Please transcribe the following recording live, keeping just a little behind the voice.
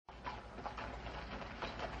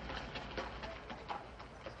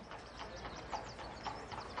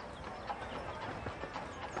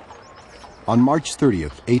On March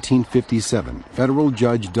 30th, 1857, federal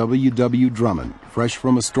judge W. W. Drummond, fresh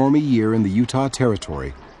from a stormy year in the Utah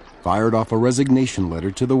Territory, fired off a resignation letter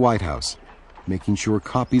to the White House, making sure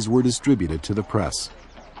copies were distributed to the press.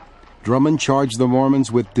 Drummond charged the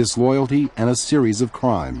Mormons with disloyalty and a series of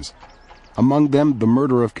crimes. Among them, the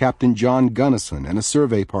murder of Captain John Gunnison and a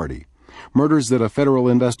survey party, murders that a federal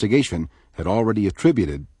investigation had already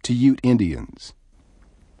attributed to Ute Indians.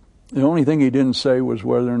 The only thing he didn't say was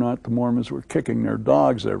whether or not the Mormons were kicking their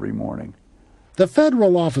dogs every morning. The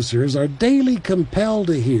federal officers are daily compelled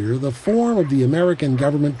to hear the form of the American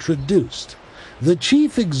government traduced, the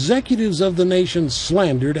chief executives of the nation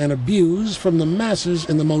slandered and abused from the masses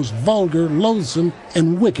in the most vulgar, loathsome,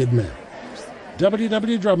 and wicked manner. W.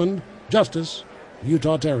 W. Drummond, Justice,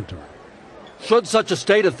 Utah Territory. Should such a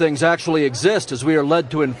state of things actually exist, as we are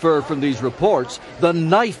led to infer from these reports, the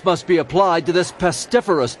knife must be applied to this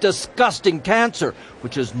pestiferous, disgusting cancer,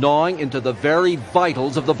 which is gnawing into the very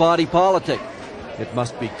vitals of the body politic. It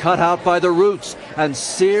must be cut out by the roots and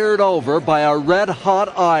seared over by a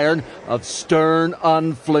red-hot iron of stern,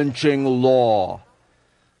 unflinching law.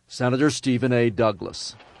 Senator Stephen A.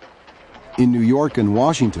 Douglas. In New York and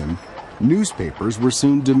Washington, newspapers were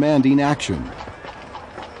soon demanding action.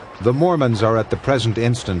 The Mormons are at the present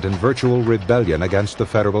instant in virtual rebellion against the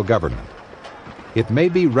federal government. It may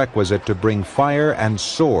be requisite to bring fire and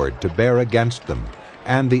sword to bear against them,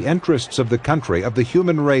 and the interests of the country, of the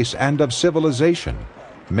human race, and of civilization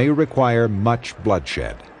may require much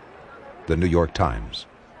bloodshed. The New York Times.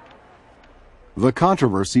 The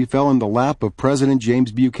controversy fell in the lap of President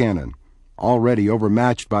James Buchanan, already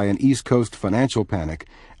overmatched by an East Coast financial panic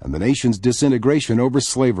and the nation's disintegration over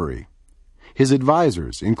slavery. His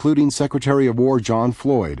advisors, including Secretary of War John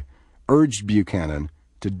Floyd, urged Buchanan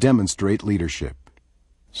to demonstrate leadership.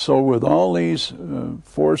 So with all these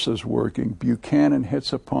forces working, Buchanan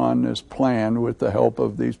hits upon this plan with the help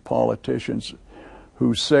of these politicians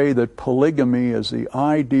who say that polygamy is the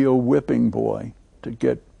ideal whipping boy to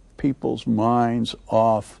get people's minds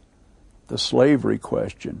off the slavery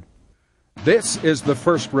question. This is the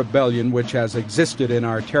first rebellion which has existed in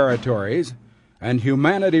our territories, and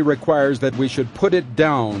humanity requires that we should put it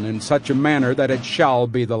down in such a manner that it shall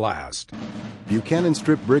be the last. Buchanan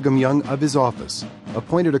stripped Brigham Young of his office,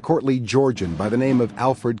 appointed a courtly Georgian by the name of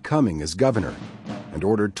Alfred Cumming as governor, and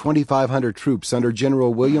ordered 2,500 troops under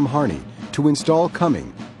General William Harney to install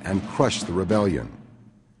Cumming and crush the rebellion.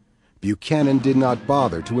 Buchanan did not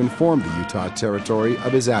bother to inform the Utah Territory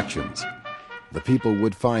of his actions. The people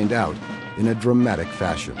would find out in a dramatic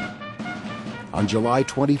fashion. On July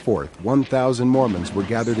 24th, 1,000 Mormons were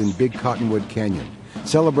gathered in Big Cottonwood Canyon,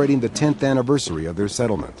 celebrating the 10th anniversary of their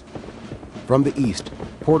settlement. From the east,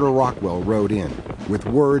 Porter Rockwell rode in with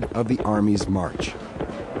word of the Army's march.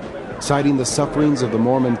 Citing the sufferings of the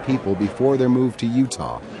Mormon people before their move to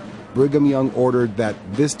Utah, Brigham Young ordered that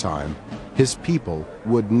this time his people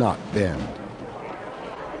would not bend.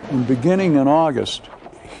 And beginning in August,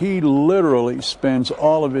 he literally spends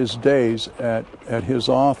all of his days at his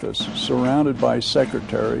office, surrounded by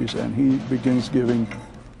secretaries, and he begins giving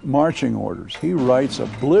marching orders. He writes a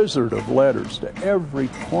blizzard of letters to every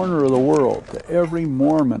corner of the world, to every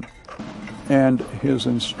Mormon, and his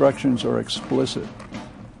instructions are explicit.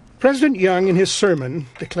 President Young, in his sermon,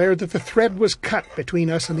 declared that the thread was cut between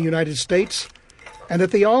us and the United States, and that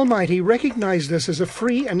the Almighty recognized us as a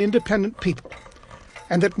free and independent people,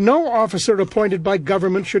 and that no officer appointed by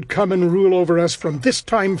government should come and rule over us from this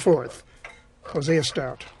time forth. Hosea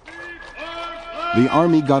Stout. The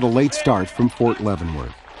Army got a late start from Fort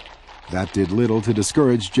Leavenworth. That did little to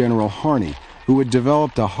discourage General Harney, who had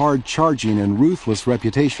developed a hard-charging and ruthless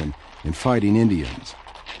reputation in fighting Indians.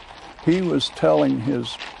 He was telling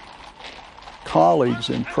his colleagues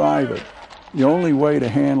in private, the only way to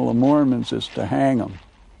handle the Mormons is to hang them.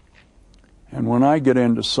 And when I get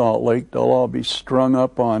into Salt Lake, they'll all be strung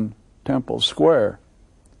up on Temple Square,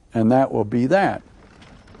 and that will be that.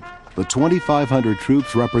 The 2,500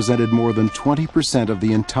 troops represented more than 20% of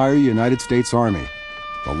the entire United States Army,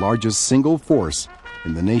 the largest single force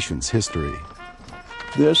in the nation's history.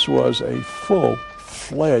 This was a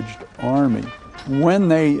full-fledged army. When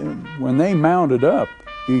they mounted up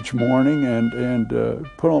each morning and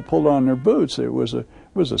pulled on their boots, it was a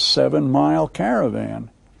 7-mile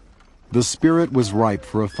caravan. The spirit was ripe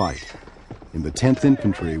for a fight. In the 10th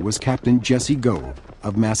Infantry was Captain Jesse Gove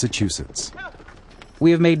of Massachusetts.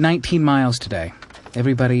 We have made 19 miles today.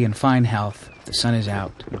 Everybody in fine health. The sun is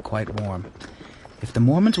out and quite warm. If the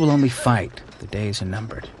Mormons will only fight, the days are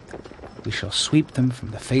numbered. We shall sweep them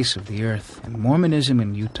from the face of the earth, and Mormonism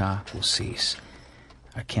in Utah will cease.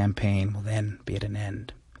 Our campaign will then be at an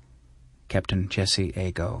end. Captain Jesse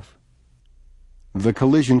A. Gove. The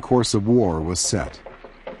collision course of war was set.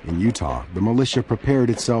 In Utah, the militia prepared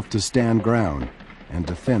itself to stand ground and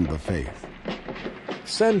defend the faith.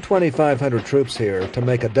 Send 2,500 troops here to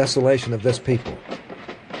make a desolation of this people.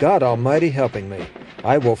 God Almighty helping me,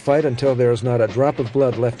 I will fight until there is not a drop of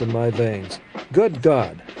blood left in my veins. Good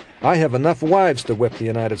God, I have enough wives to whip the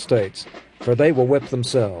United States, for they will whip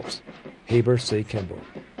themselves. Heber C. Kimball.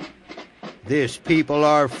 This people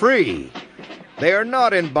are free. They are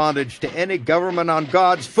not in bondage to any government on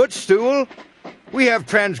God's footstool. We have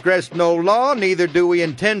transgressed no law, neither do we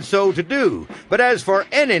intend so to do. But as for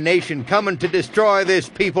any nation coming to destroy this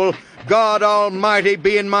people, God Almighty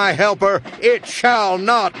being my helper, it shall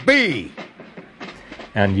not be.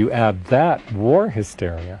 And you add that war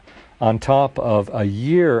hysteria on top of a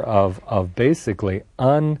year of basically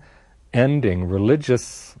unending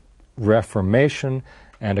religious reformation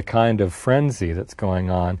and a kind of frenzy that's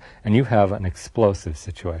going on, and you have an explosive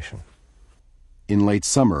situation. In late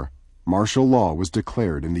summer, martial law was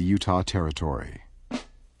declared in the Utah Territory.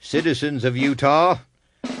 Citizens of Utah,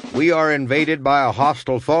 we are invaded by a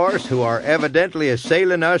hostile force who are evidently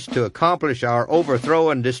assailing us to accomplish our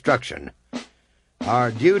overthrow and destruction.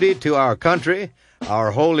 Our duty to our country,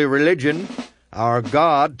 our holy religion, our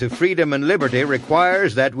God to freedom and liberty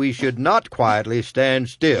requires that we should not quietly stand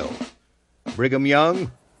still. Brigham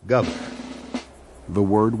Young, Governor. The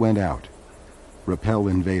word went out. Repel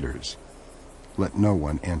invaders. Let no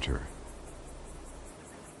one enter.